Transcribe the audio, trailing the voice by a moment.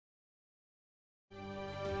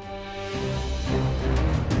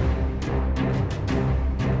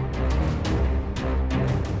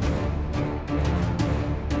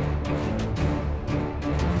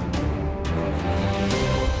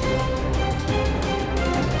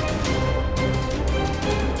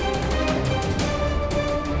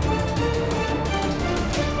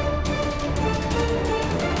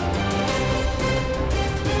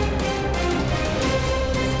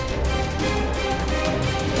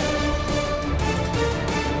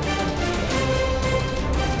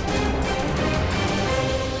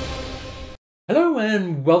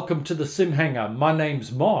and welcome to the SimHanger. My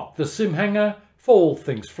name's Mark, the SimHanger for all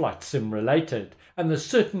things flight sim related, and there's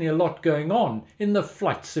certainly a lot going on in the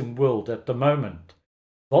flight sim world at the moment.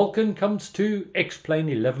 Vulkan comes to X-Plane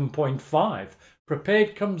 11.5,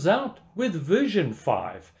 Prepared comes out with version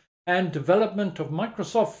 5, and development of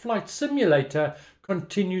Microsoft Flight Simulator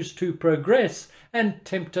continues to progress and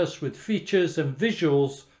tempt us with features and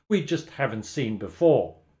visuals we just haven't seen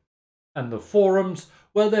before. And the forums,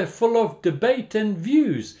 well, they're full of debate and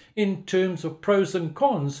views in terms of pros and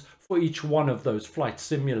cons for each one of those flight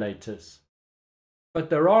simulators. But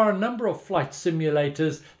there are a number of flight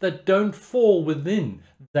simulators that don't fall within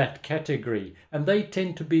that category, and they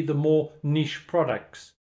tend to be the more niche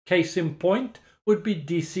products. Case in point would be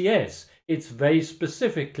DCS. It's very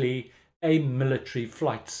specifically a military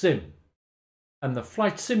flight sim. And the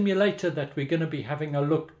flight simulator that we're going to be having a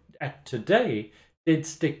look at today,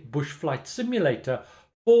 Deadstick Bush Flight Simulator,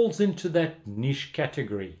 falls into that niche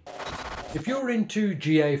category. If you're into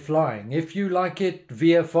GA flying, if you like it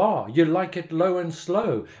VFR, you like it low and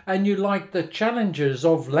slow, and you like the challenges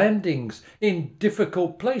of landings in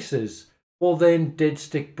difficult places, well then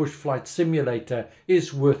Deadstick Bush Flight Simulator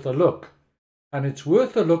is worth a look. And it's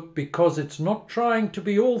worth a look because it's not trying to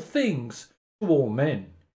be all things to all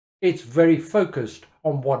men. It's very focused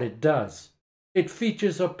on what it does. It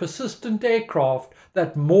features a persistent aircraft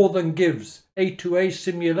that more than gives A2A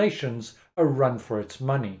simulations a run for its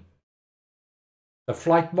money. The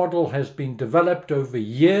flight model has been developed over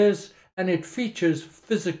years and it features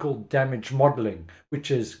physical damage modeling, which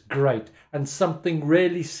is great and something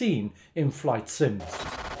rarely seen in flight sims.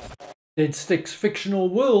 Deadstick's fictional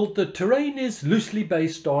world, the terrain is loosely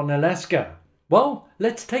based on Alaska. Well,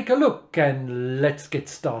 let's take a look and let's get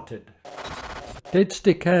started.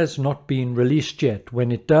 Deadstick has not been released yet.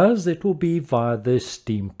 When it does, it will be via the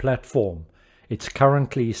Steam platform. It's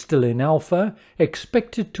currently still in alpha,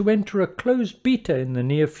 expected to enter a closed beta in the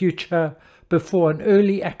near future before an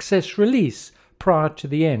early access release prior to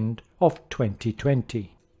the end of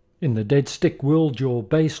 2020. In the Deadstick world, you're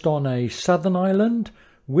based on a southern island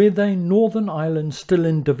with a northern island still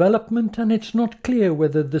in development, and it's not clear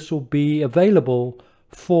whether this will be available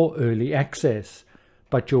for early access.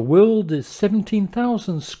 But your world is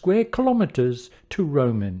 17,000 square kilometers to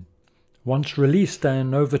roam in. Once released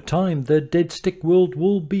and over time, the Deadstick world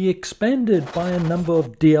will be expanded by a number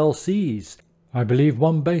of DLCs. I believe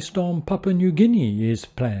one based on Papua New Guinea is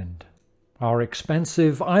planned. Our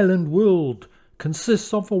expansive island world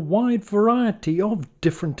consists of a wide variety of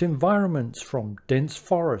different environments, from dense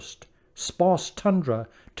forest, sparse tundra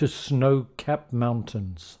to snow-capped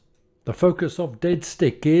mountains. The focus of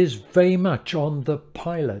Deadstick is very much on the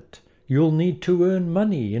pilot. You'll need to earn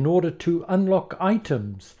money in order to unlock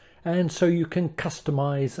items, and so you can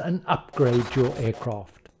customize and upgrade your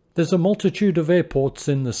aircraft. There's a multitude of airports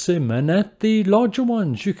in the sim, and at the larger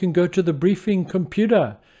ones you can go to the briefing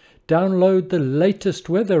computer, download the latest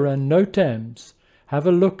weather and NOTAMs, have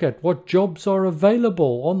a look at what jobs are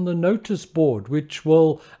available on the notice board, which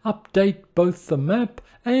will update both the map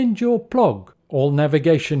and your plog. All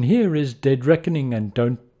navigation here is dead reckoning, and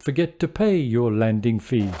don't forget to pay your landing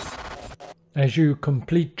fees. As you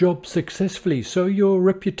complete jobs successfully, so your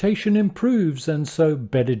reputation improves and so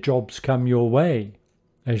better jobs come your way.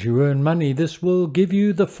 As you earn money, this will give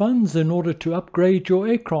you the funds in order to upgrade your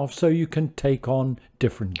aircraft so you can take on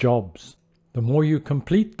different jobs. The more you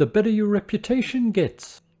complete, the better your reputation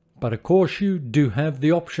gets. But of course you do have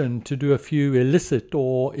the option to do a few illicit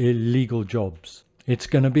or illegal jobs. It's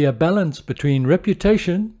going to be a balance between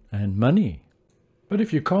reputation and money. But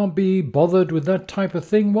if you can't be bothered with that type of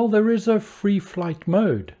thing, well, there is a free flight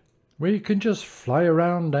mode where you can just fly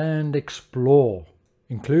around and explore.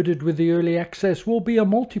 Included with the early access will be a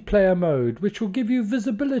multiplayer mode which will give you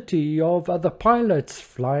visibility of other pilots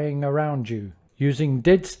flying around you using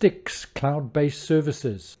Deadstick's cloud-based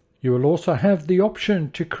services. You will also have the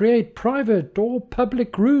option to create private or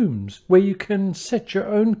public rooms where you can set your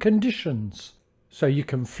own conditions, so you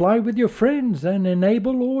can fly with your friends and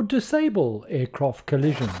enable or disable aircraft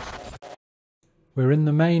collisions. We're in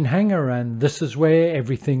the main hangar, and this is where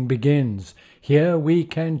everything begins. Here we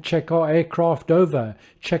can check our aircraft over,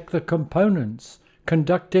 check the components,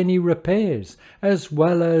 conduct any repairs, as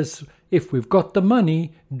well as, if we've got the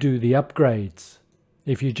money, do the upgrades.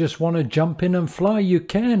 If you just want to jump in and fly, you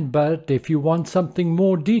can, but if you want something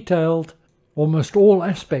more detailed, almost all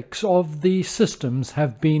aspects of the systems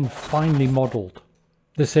have been finely modelled.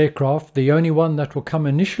 This aircraft, the only one that will come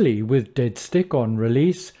initially with Deadstick on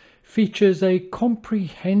release, features a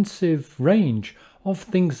comprehensive range of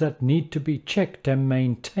things that need to be checked and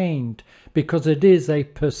maintained, because it is a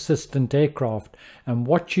persistent aircraft, and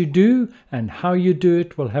what you do and how you do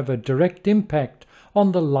it will have a direct impact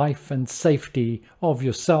on the life and safety of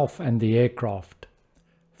yourself and the aircraft.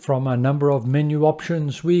 From a number of menu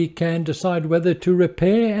options, we can decide whether to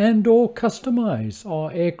repair and or customize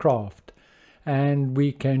our aircraft, and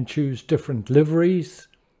we can choose different liveries,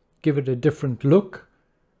 give it a different look.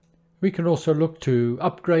 We can also look to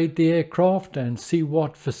upgrade the aircraft and see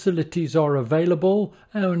what facilities are available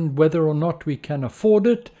and whether or not we can afford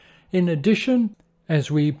it. In addition, as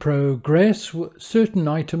we progress, certain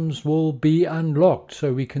items will be unlocked.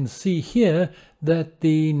 So we can see here that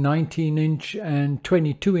the 19-inch and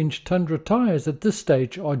 22-inch Tundra tires at this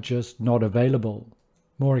stage are just not available.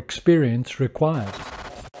 More experience required.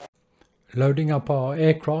 Loading up our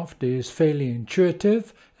aircraft is fairly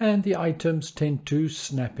intuitive and the items tend to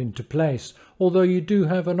snap into place, although you do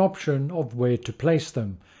have an option of where to place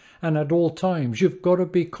them. And at all times you've got to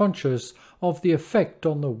be conscious of the effect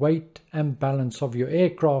on the weight and balance of your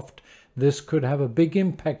aircraft. This could have a big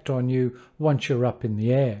impact on you once you're up in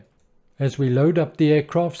the air. As we load up the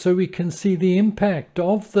aircraft, so we can see the impact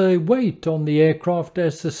of the weight on the aircraft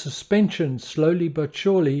as the suspension slowly but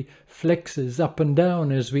surely flexes up and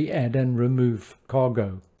down as we add and remove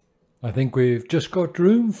cargo. I think we've just got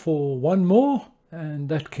room for one more, and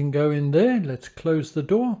that can go in there. Let's close the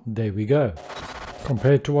door. There we go.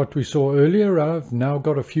 Compared to what we saw earlier, I've now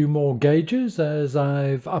got a few more gauges as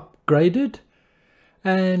I've upgraded.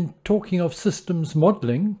 And talking of systems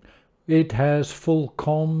modeling, it has full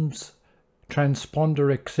comms,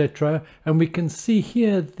 transponder, etc. And we can see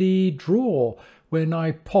here the draw. When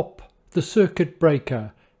I pop the circuit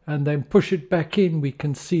breaker and then push it back in, we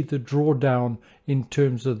can see the drawdown in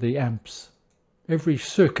terms of the amps. Every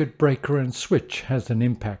circuit breaker and switch has an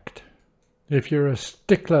impact. If you're a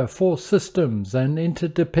stickler for systems and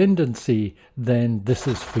interdependency, then this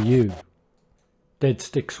is for you.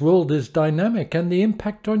 Deadstick's world is dynamic and the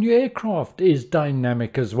impact on your aircraft is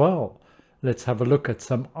dynamic as well. Let's have a look at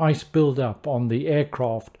some ice buildup on the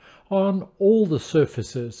aircraft on all the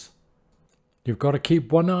surfaces. You've got to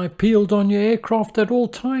keep one eye peeled on your aircraft at all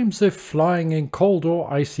times if flying in cold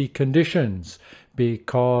or icy conditions,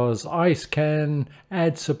 because ice can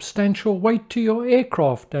add substantial weight to your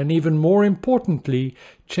aircraft and, even more importantly,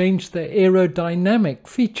 change the aerodynamic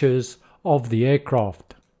features of the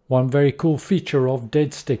aircraft. One very cool feature of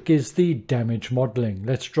Deadstick is the damage modeling.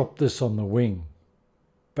 Let's drop this on the wing.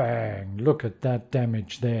 Bang! Look at that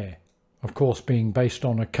damage there. Of course, being based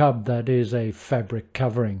on a Cub, that is a fabric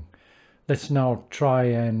covering. Let's now try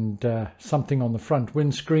and something on the front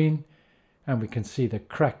windscreen, and we can see the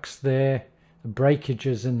cracks there, the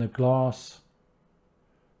breakages in the glass.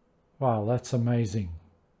 Wow, that's amazing.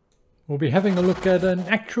 We'll be having a look at an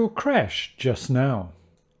actual crash just now.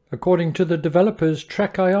 According to the developers,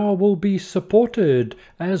 Track IR will be supported,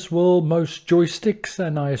 as will most joysticks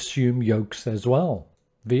and I assume yokes as well.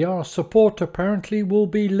 VR support apparently will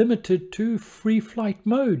be limited to free flight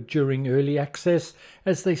mode during early access,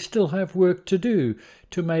 as they still have work to do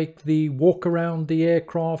to make the walk around the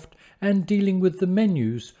aircraft and dealing with the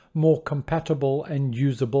menus more compatible and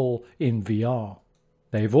usable in VR.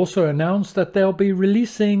 They've also announced that they'll be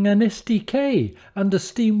releasing an SDK under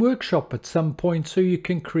Steam Workshop at some point so you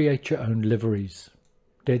can create your own liveries.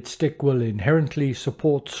 Deadstick will inherently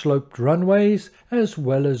support sloped runways as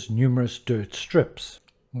well as numerous dirt strips.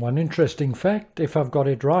 One interesting fact, if I've got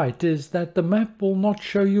it right, is that the map will not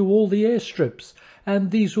show you all the airstrips, and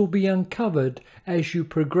these will be uncovered as you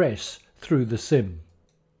progress through the sim.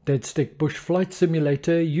 Deadstick Bush Flight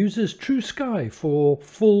Simulator uses True Sky for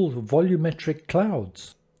full volumetric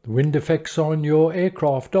clouds. The wind effects on your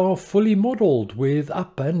aircraft are fully modelled with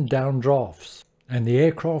up and down drafts, and the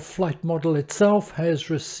aircraft flight model itself has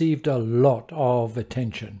received a lot of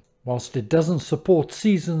attention. Whilst it doesn't support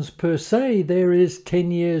seasons per se, there is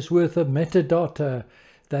 10 years worth of metadata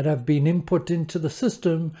that have been input into the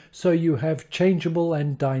system, so you have changeable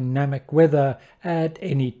and dynamic weather at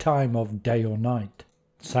any time of day or night.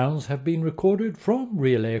 Sounds have been recorded from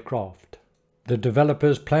real aircraft. The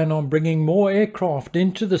developers plan on bringing more aircraft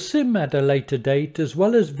into the sim at a later date, as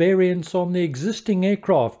well as variants on the existing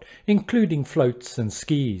aircraft, including floats and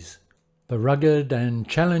skis. The rugged and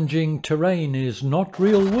challenging terrain is not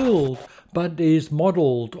real world, but is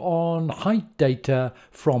modelled on height data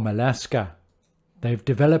from Alaska. They've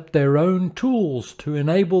developed their own tools to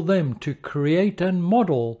enable them to create and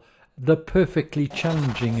model the perfectly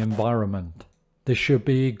challenging environment. This should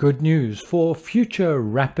be good news for future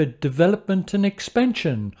rapid development and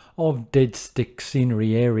expansion of Deadstick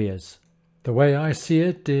scenery areas. The way I see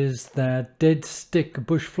it is that Deadstick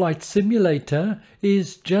Bush Flight Simulator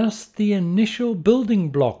is just the initial building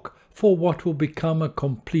block for what will become a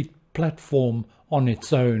complete platform on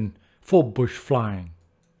its own for bush flying.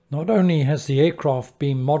 Not only has the aircraft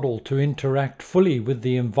been modelled to interact fully with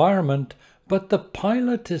the environment, but the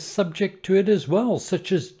pilot is subject to it as well,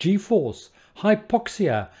 such as G-force,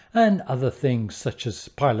 hypoxia, and other things such as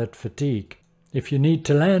pilot fatigue. If you need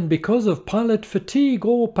to land because of pilot fatigue,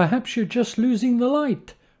 or perhaps you're just losing the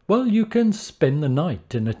light, well, you can spend the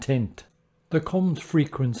night in a tent. The comms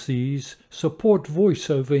frequencies support voice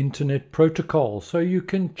over internet protocol, so you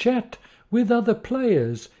can chat with other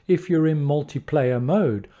players if you're in multiplayer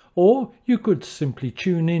mode, or you could simply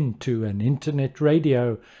tune in to an internet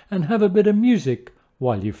radio and have a bit of music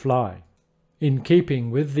while you fly. In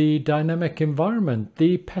keeping with the dynamic environment,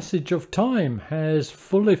 the passage of time has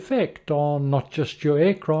full effect on not just your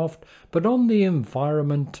aircraft, but on the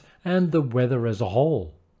environment and the weather as a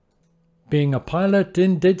whole. Being a pilot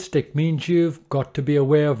in Deadstick means you've got to be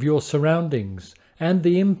aware of your surroundings and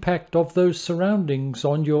the impact of those surroundings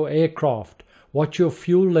on your aircraft, what your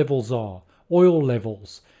fuel levels are, oil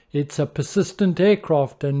levels. It's a persistent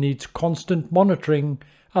aircraft and needs constant monitoring,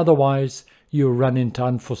 otherwise you'll run into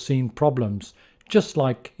unforeseen problems, just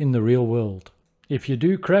like in the real world. If you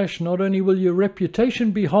do crash, not only will your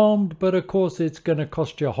reputation be harmed, but of course it's going to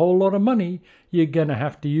cost you a whole lot of money. You're going to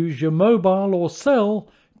have to use your mobile or cell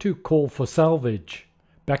to call for salvage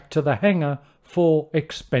back to the hangar for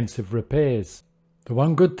expensive repairs. The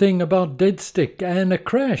one good thing about Deadstick and a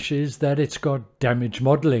crash is that it's got damage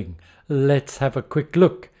modelling. Let's have a quick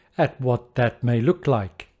look at what that may look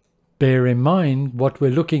like. Bear in mind what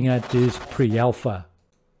we're looking at is pre-alpha.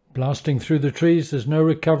 Blasting through the trees, there's no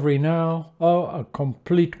recovery now. Oh, a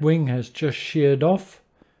complete wing has just sheared off.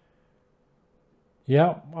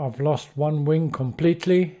 Yeah, I've lost one wing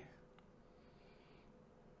completely.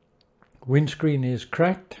 Windscreen is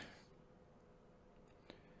cracked.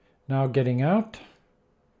 Now getting out.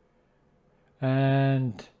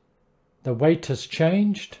 And the weight has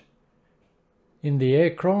changed in the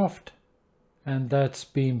aircraft, and that's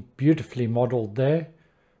been beautifully modelled there.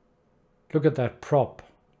 Look at that prop.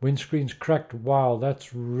 Windscreen's cracked. Wow,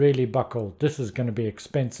 that's really buckled. This is going to be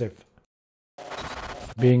expensive.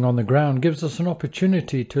 Being on the ground gives us an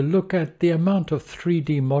opportunity to look at the amount of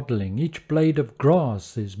 3D modelling. Each blade of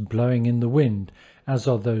grass is blowing in the wind, as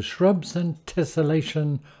are those shrubs and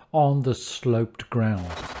tessellation on the sloped ground.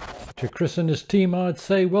 To Chris and his team, I'd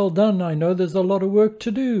say well done. I know there's a lot of work to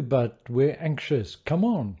do, but we're anxious. Come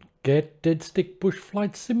on, get Deadstick Bush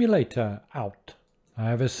Flight Simulator out. I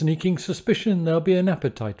have a sneaking suspicion there'll be an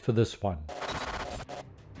appetite for this one.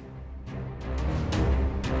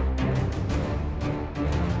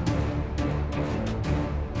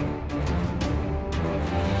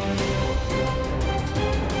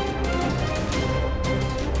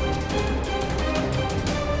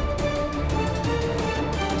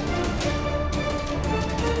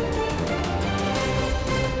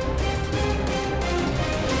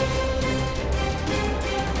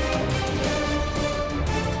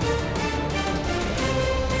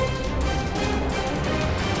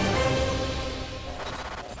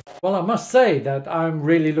 Well, I must say that I'm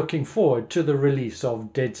really looking forward to the release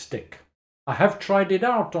of Deadstick. I have tried it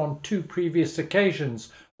out on 2 previous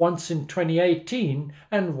occasions, once in 2018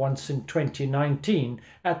 and once in 2019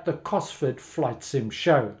 at the Cosford Flight Sim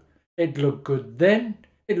show. It looked good then,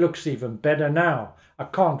 it looks even better now. I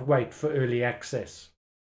can't wait for early access.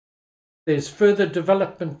 There's further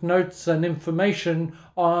development notes and information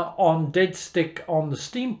on Deadstick on the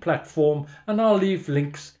Steam platform, and I'll leave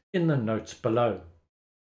links in the notes below.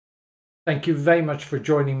 Thank you very much for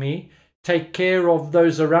joining me. Take care of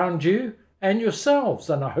those around you and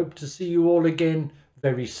yourselves, and I hope to see you all again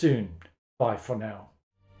very soon. Bye for now.